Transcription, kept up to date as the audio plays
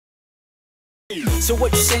So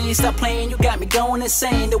what you saying? Stop playing, you got me going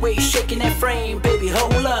insane. The way you shaking that frame, baby,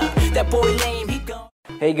 hold up. That boy lame, he gone.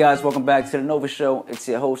 Hey guys, welcome back to the Nova Show. It's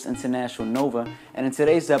your host, International Nova, and in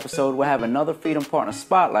today's episode, we'll have another Freedom Partner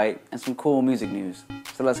Spotlight and some cool music news.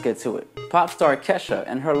 So let's get to it. Pop star Kesha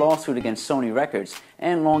and her lawsuit against Sony Records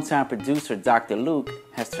and longtime producer Dr. Luke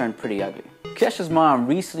has turned pretty ugly. Kesha's mom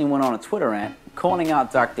recently went on a Twitter rant calling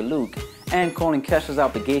out Dr. Luke and calling Kesha's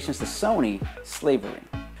obligations to Sony slavery.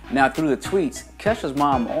 Now, through the tweets, Kesha's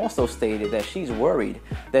mom also stated that she's worried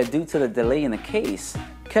that due to the delay in the case,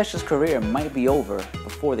 Kesha's career might be over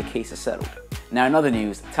before the case is settled. Now, in other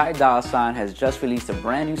news, Ty Dolla $ign has just released a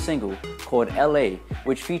brand new single called LA,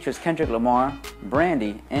 which features Kendrick Lamar,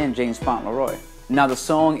 Brandy, and James Fauntleroy. Now, the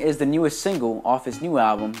song is the newest single off his new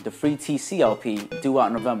album, the Free TC LP, due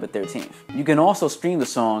out November 13th. You can also stream the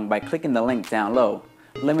song by clicking the link down low.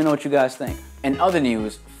 Let me know what you guys think. In other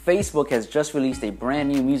news, Facebook has just released a brand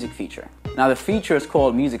new music feature. Now, the feature is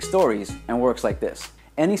called Music Stories and works like this.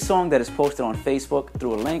 Any song that is posted on Facebook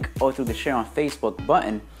through a link or through the Share on Facebook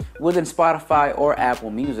button within Spotify or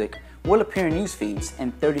Apple Music will appear in news feeds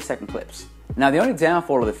in 30-second clips. Now, the only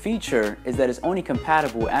downfall of the feature is that it's only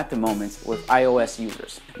compatible at the moment with iOS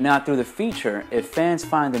users. Now, through the feature, if fans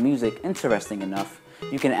find the music interesting enough,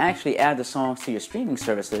 you can actually add the songs to your streaming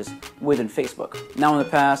services within Facebook. Now, in the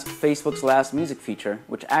past, Facebook's last music feature,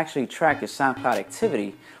 which actually tracked your SoundCloud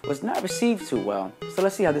activity, was not received too well. So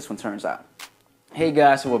let's see how this one turns out. Hey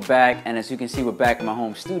guys, so we're back, and as you can see, we're back in my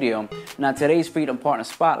home studio. Now, today's Freedom Partner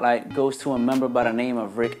Spotlight goes to a member by the name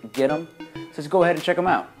of Rick Giddum. So let's go ahead and check him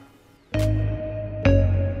out.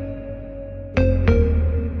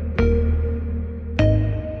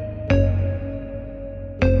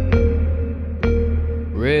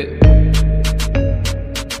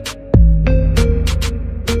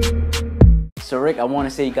 So Rick, I want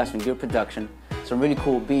to say you got some good production, some really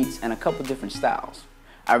cool beats, and a couple different styles.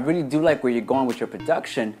 I really do like where you're going with your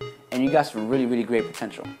production, and you got some really great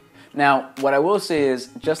potential. Now, what I will say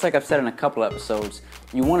is, just like I've said in a couple episodes,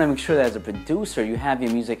 you want to make sure that as a producer, you have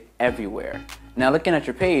your music everywhere. Now, looking at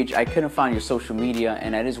your page, I couldn't find your social media,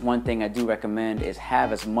 and that is one thing I do recommend, is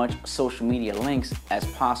have as much social media links as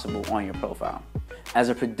possible on your profile. As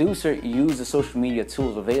a producer, use the social media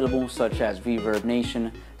tools available, such as Reverb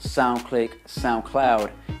Nation, SoundClick, SoundCloud,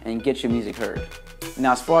 and get your music heard.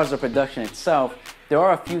 Now, as far as the production itself, there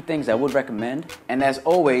are a few things I would recommend, and as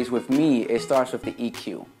always with me, it starts with the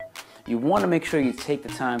EQ. You want to make sure you take the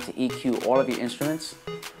time to EQ all of your instruments,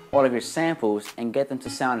 all of your samples, and get them to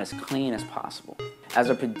sound as clean as possible. As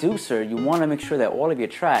a producer, you want to make sure that all of your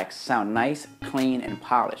tracks sound nice, clean, and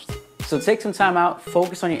polished. So take some time out,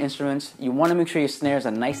 focus on your instruments. You want to make sure your snares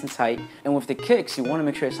are nice and tight, and with the kicks, you want to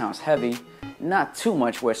make sure it sounds heavy, not too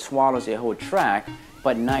much where it swallows your whole track,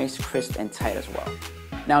 but nice, crisp, and tight as well.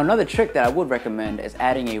 Now, another trick that I would recommend is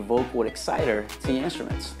adding a vocal exciter to your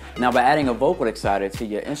instruments. Now, by adding a vocal exciter to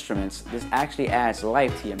your instruments, this actually adds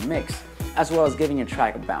life to your mix, as well as giving your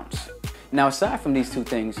track a bounce. Now, aside from these two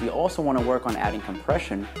things, you also want to work on adding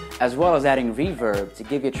compression, as well as adding reverb to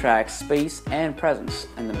give your track space and presence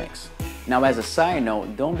in the mix. Now, as a side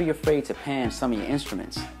note, don't be afraid to pan some of your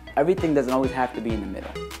instruments. Everything doesn't always have to be in the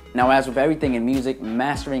middle. Now, as with everything in music,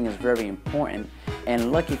 mastering is very important,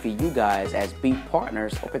 and lucky for you guys, as beat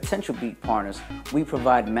partners or potential beat partners, we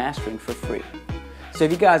provide mastering for free. So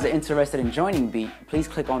if you guys are interested in joining Beat, please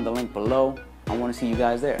click on the link below. I want to see you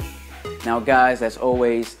guys there. Now guys, as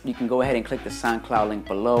always, you can go ahead and click the SoundCloud link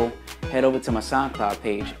below. Head over to my SoundCloud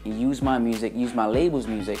page and use my music, use my label's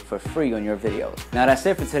music for free on your videos. Now that's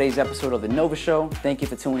it for today's episode of The Nova Show. Thank you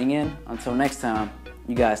for tuning in. Until next time,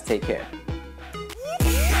 you guys take care.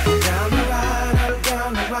 Down the ride,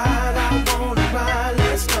 down the ride.